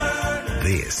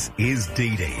This is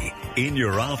Dee Dee in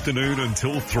your afternoon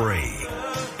until 3.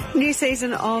 New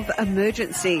season of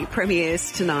Emergency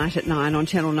premieres tonight at 9 on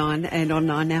Channel 9 and on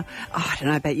 9 now. Oh, I don't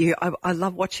know about you. I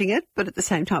love watching it, but at the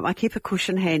same time, I keep a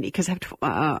cushion handy because I have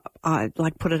to, I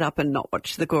like put it up and not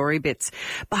watch the gory bits.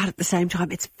 But at the same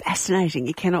time, it's fascinating.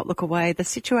 You cannot look away. The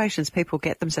situations people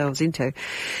get themselves into.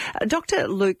 Dr.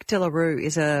 Luke De La Rue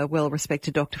is a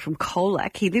well-respected doctor from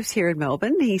Colac. He lives here in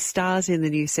Melbourne. He stars in the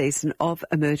new season of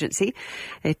Emergency.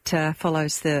 It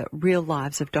follows the real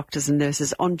lives of doctors and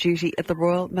nurses on duty at the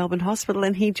Royal Melbourne Hospital,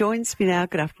 and he joins me now.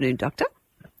 Good afternoon, Doctor.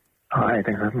 Hi,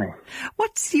 thanks for having me.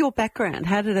 What's your background?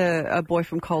 How did a boy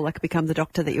from Colac become the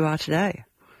doctor that you are today?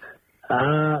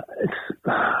 I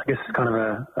guess it's kind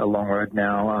of a long road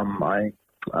now.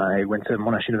 I went to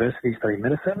Monash University, studied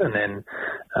medicine, and then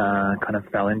kind of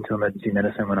fell into emergency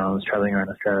medicine when I was travelling around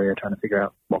Australia trying to figure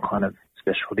out what kind of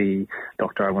specialty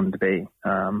doctor I wanted to be.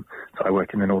 So I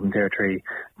worked in the Northern Territory,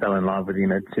 fell in love with the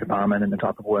emergency department and the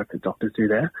type of work that doctors do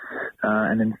there,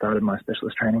 and then started my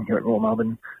specialist training here at Royal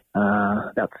Melbourne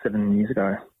about 7 years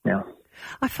ago now.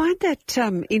 I find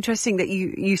that interesting that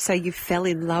you say you fell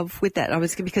in love with that.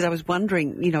 Because I was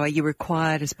wondering, are you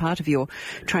required as part of your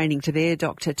training to be a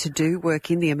doctor to do work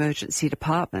in the emergency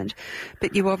department?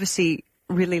 But you obviously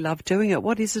really love doing it.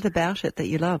 What is it about it that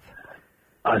you love?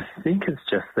 I think it's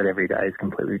just that every day is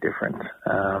completely different.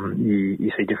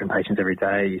 You see different patients every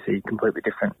day. You see completely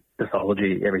different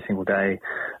pathology every single day.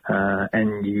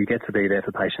 And you get to be there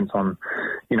for patients on,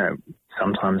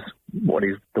 sometimes what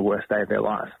is the worst day of their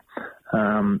life.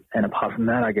 And apart from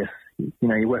that, I guess,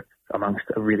 you work amongst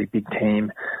a really big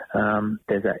team.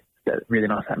 There's that really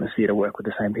nice atmosphere to work with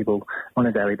the same people on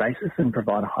a daily basis and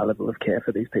provide a high level of care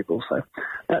for these people. So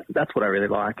that's what I really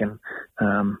like. And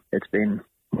it's been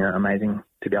amazing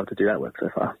to be able to do that work so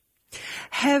far.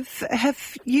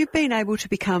 Have you been able to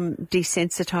become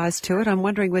desensitised to it? I'm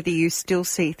wondering whether you still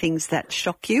see things that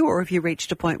shock you, or have you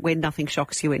reached a point where nothing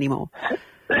shocks you anymore?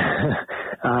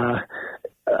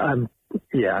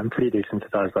 I'm pretty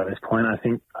desensitised by this point. I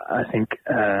think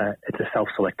it's a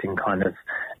self-selecting kind of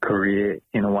career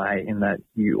in a way, in that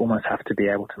you almost have to be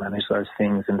able to manage those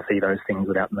things and see those things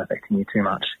without them affecting you too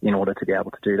much in order to be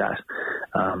able to do that,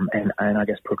 and I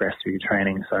guess progress through your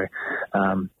training. So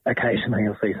occasionally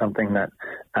you'll see something that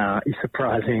is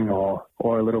surprising or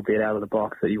a little bit out of the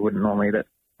box that you wouldn't normally that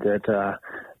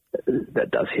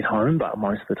does hit home, but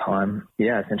most of the time,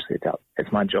 essentially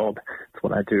it's my job. It's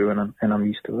what I do, and I'm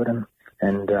used to it,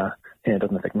 and it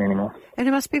doesn't affect me anymore. And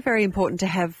it must be very important to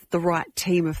have the right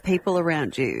team of people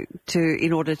around you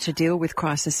in order to deal with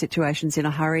crisis situations in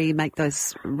a hurry, make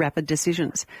those rapid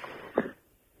decisions.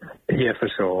 Yeah, for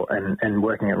sure. And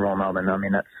working at Royal Melbourne, I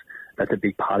mean, that's a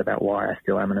big part about why I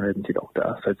still am an emergency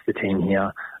doctor. So it's the team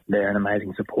here. They're an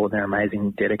amazing support. They're an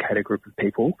amazing, dedicated group of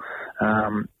people,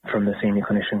 from the senior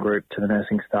clinician group to the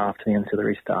nursing staff to the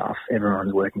ancillary staff.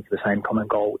 Everyone's working for the same common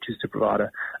goal, which is to provide a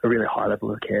really high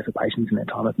level of care for patients in their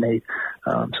time of need.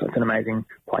 So it's an amazing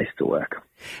place to work.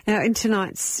 Now, in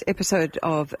tonight's episode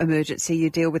of Emergency, you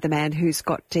deal with a man who's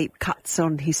got deep cuts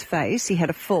on his face. He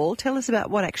had a fall. Tell us about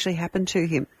what actually happened to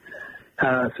him.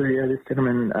 This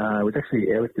gentleman was actually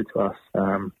airlifted to us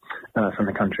from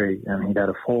the country. He'd had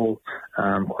a fall,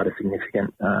 quite a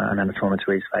significant amount of trauma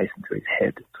to his face and to his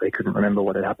head, so he couldn't remember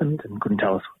what had happened and couldn't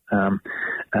tell us,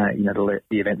 the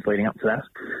events leading up to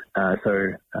that.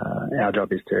 So our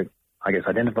job is to, I guess,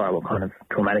 identify what kind of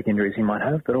traumatic injuries he might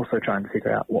have, but also try and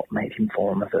figure out what made him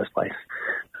fall in the first place.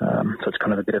 So it's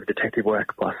kind of a bit of detective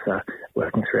work plus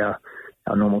working through our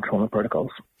normal trauma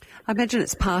protocols. I imagine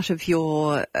it's part of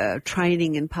your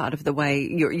training and part of the way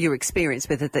your experience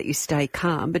with it that you stay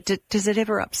calm, but does it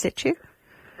ever upset you?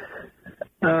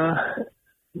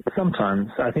 Sometimes.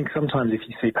 I think sometimes if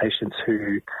you see patients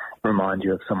who remind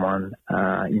you of someone,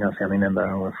 a family member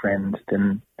or a friend,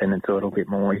 then it's a little bit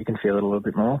more, you can feel it a little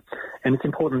bit more. And it's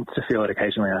important to feel it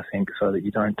occasionally, I think, so that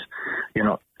you're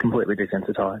not completely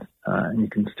desensitized, and you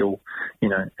can still,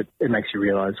 it makes you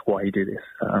realize why you do this,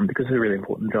 because it's a really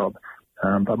important job.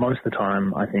 But most of the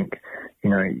time, I think,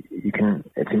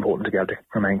 it's important to be able to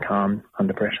remain calm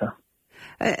under pressure.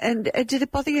 And did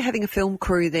it bother you having a film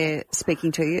crew there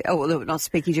speaking to you, or not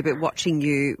speaking to you, but watching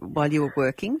you while you were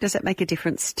working? Does that make a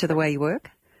difference to the way you work?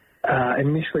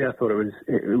 Initially, I thought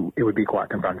it would be quite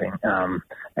confronting,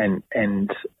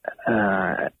 and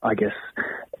I guess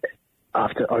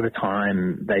over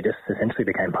time, they just essentially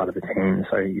became part of the team.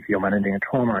 So if you're managing a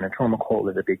trauma and a trauma call,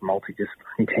 there's a big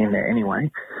multidisciplinary team there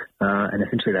anyway, and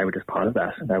essentially they were just part of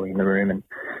that. They were in the room and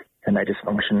they just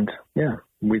functioned,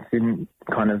 within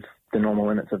kind of the normal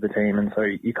limits of the team, and so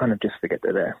you kind of just forget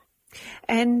they're there.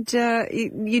 And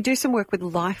you do some work with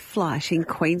Life Flight in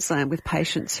Queensland with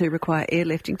patients who require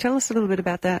airlifting. Tell us a little bit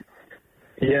about that.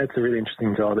 Yeah, it's a really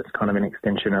interesting job. It's kind of an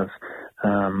extension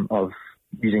of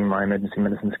using my emergency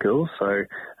medicine skills. So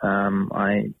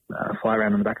I fly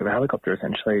around on the back of a helicopter,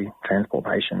 essentially, transport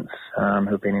patients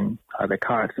who have been in either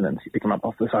car accidents. You pick them up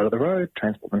off the side of the road,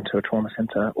 transport them to a trauma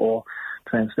centre, or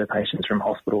transfer patients from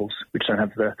hospitals which don't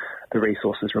have the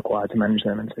resources required to manage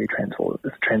them, and so you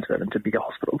transfer them to bigger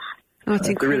hospitals. Oh, it's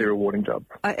a really rewarding job.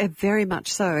 Very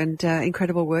much so, and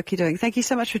incredible work you're doing. Thank you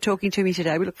so much for talking to me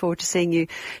today. We look forward to seeing you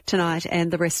tonight and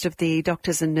the rest of the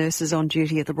doctors and nurses on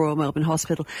duty at the Royal Melbourne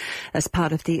Hospital as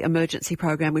part of the emergency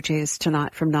program, which airs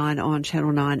tonight from 9 on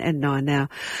Channel 9 and 9 Now.